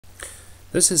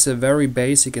This is a very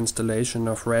basic installation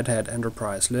of Red Hat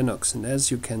Enterprise Linux, and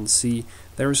as you can see,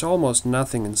 there is almost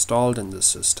nothing installed in this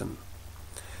system.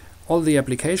 All the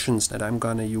applications that I'm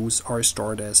gonna use are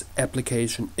stored as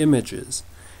application images,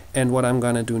 and what I'm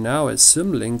gonna do now is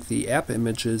symlink the app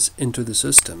images into the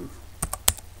system.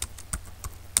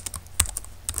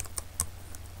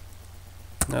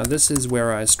 Now this is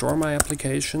where I store my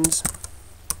applications,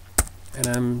 and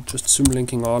I'm just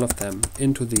symlinking all of them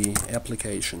into the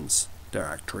applications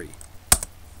directory.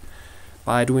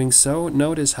 By doing so,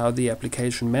 notice how the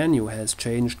application menu has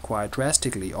changed quite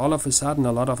drastically. All of a sudden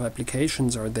a lot of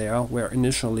applications are there where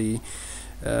initially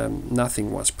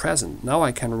nothing was present. Now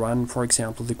I can run, for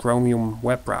example, the Chromium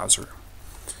web browser.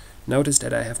 Notice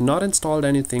that I have not installed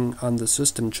anything on the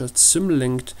system, just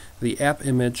symlinked the app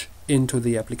image into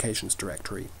the applications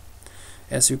directory.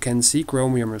 As you can see,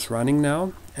 Chromium is running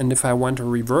now, and if I want to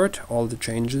revert all the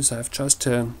changes, I have just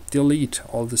to delete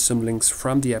all the symlinks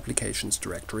from the applications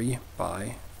directory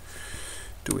by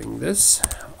doing this,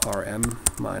 rm-f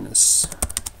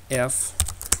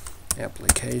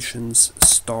applications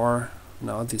star.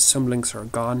 Now the symlinks are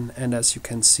gone, and as you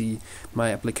can see,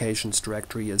 my applications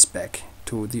directory is back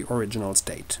to the original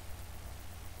state.